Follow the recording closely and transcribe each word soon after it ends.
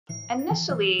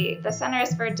Initially, the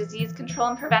Centers for Disease Control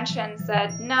and Prevention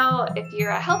said, no, if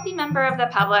you're a healthy member of the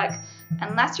public,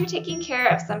 unless you're taking care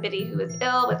of somebody who is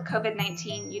ill with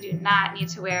COVID-19, you do not need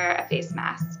to wear a face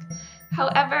mask.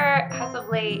 However, as of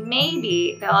late,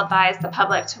 maybe they'll advise the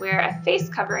public to wear a face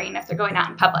covering if they're going out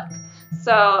in public.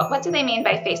 So what do they mean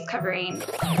by face covering?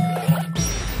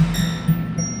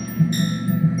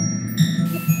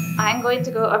 I'm going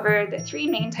to go over the three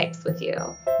main types with you.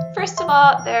 First of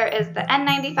all, there is the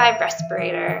N95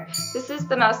 Respirator. This is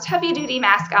the most heavy-duty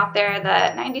mask out there.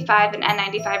 The 95 and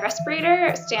N95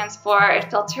 Respirator stands for it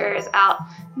filters out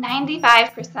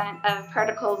 95% of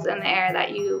particles in the air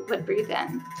that you would breathe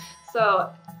in.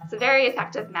 So it's a very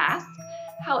effective mask.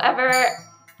 However,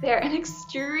 they're in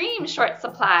extreme short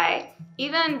supply.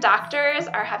 Even doctors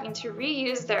are having to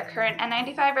reuse their current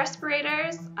N95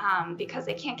 respirators because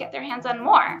they can't get their hands on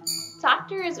more.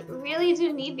 Doctors really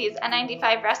do need these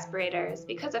N95 respirators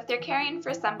because if they're caring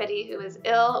for somebody who is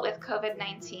ill with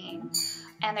COVID-19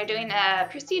 and they're doing a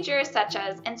procedure such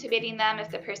as intubating them if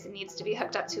the person needs to be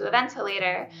hooked up to a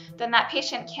ventilator, then that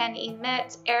patient can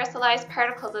emit aerosolized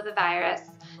particles of the virus,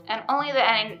 and only the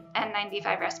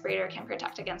N95 respirator can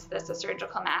protect against this. A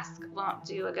surgical mask won't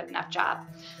do a good enough job.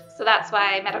 So that's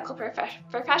why medical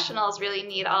professionals really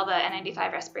need all the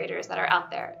N95 respirators that are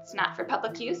out there. It's not for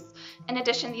public use. In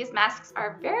addition, these masks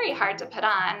are very hard to put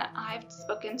on. I've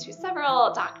spoken to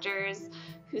several doctors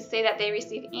who say that they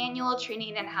receive annual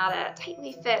training in how to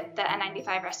tightly fit the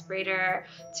N95 respirator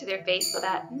to their face so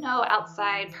that no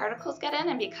outside particles get in,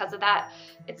 and because of that,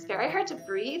 it's very hard to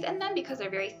breathe in them because they're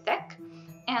very thick.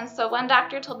 And so one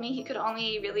doctor told me he could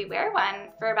only really wear one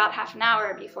for about half an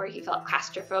hour before he felt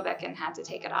claustrophobic and had to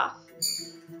take it off.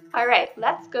 All right,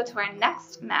 let's go to our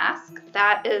next mask.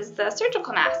 That is the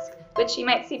surgical mask, which you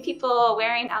might see people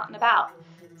wearing out and about.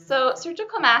 So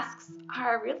surgical masks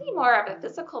are really more of a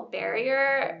physical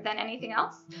barrier than anything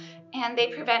else, and they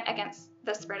prevent against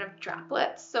the spread of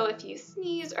droplets. So if you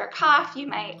sneeze or cough, you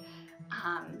might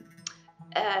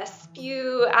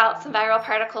spew out some viral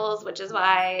particles, which is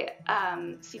why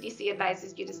CDC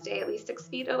advises you to stay at least 6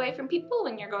 feet away from people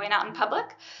when you're going out in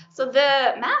public. So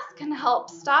the mask can help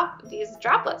stop these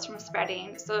droplets from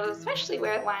spreading. So especially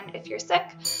wear one if you're sick.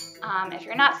 If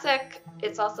you're not sick,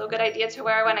 it's also a good idea to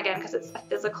wear one, again, because it's a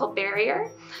physical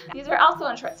barrier. These are also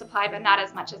in short supply, but not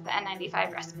as much as the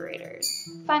N95 respirators.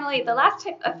 Finally, the last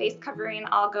type of face covering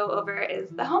I'll go over is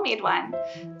the homemade one.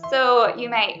 So you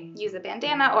might use a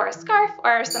bandana or a scarf,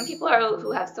 or some people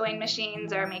who have sewing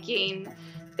machines are making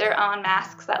their own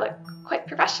masks that look quite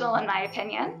professional in my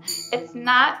opinion. It's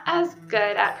not as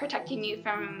good at protecting you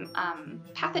from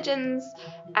pathogens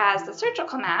as the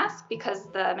surgical mask because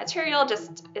the material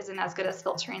just isn't as good as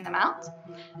filtering them out.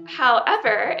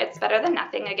 However, it's better than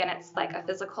nothing. Again, it's like a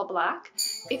physical block.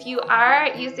 If you are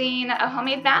using a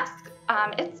homemade mask,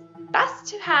 it's best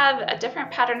to have a different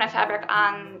pattern of fabric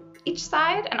on each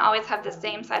side and always have the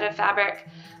same side of fabric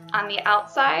on the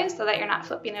outside so that you're not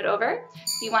flipping it over.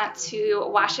 You want to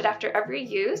wash it after every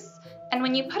use. And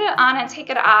when you put it on and take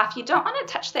it off, you don't want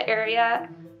to touch the area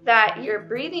that you're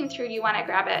breathing through. You want to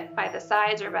grab it by the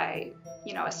sides or by,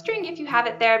 a string if you have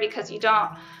it there, because you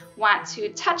don't want to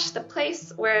touch the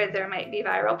place where there might be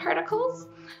viral particles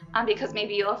because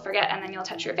maybe you'll forget and then you'll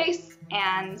touch your face,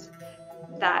 and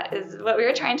that is what we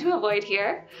were trying to avoid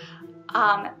here.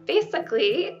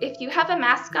 Basically, if you have a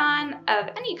mask on of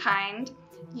any kind,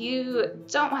 you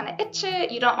don't want to itch it,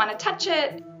 you don't want to touch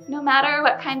it. No matter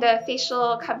what kind of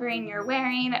facial covering you're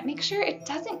wearing, make sure it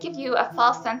doesn't give you a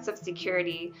false sense of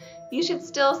security. You should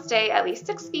still stay at least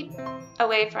 6 feet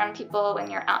away from people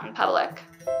when you're out in public.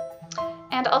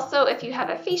 And also, if you have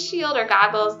a face shield or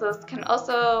goggles, those can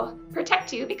also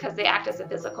protect you because they act as a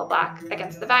physical block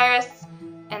against the virus.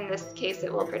 In this case,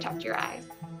 it will protect your eyes.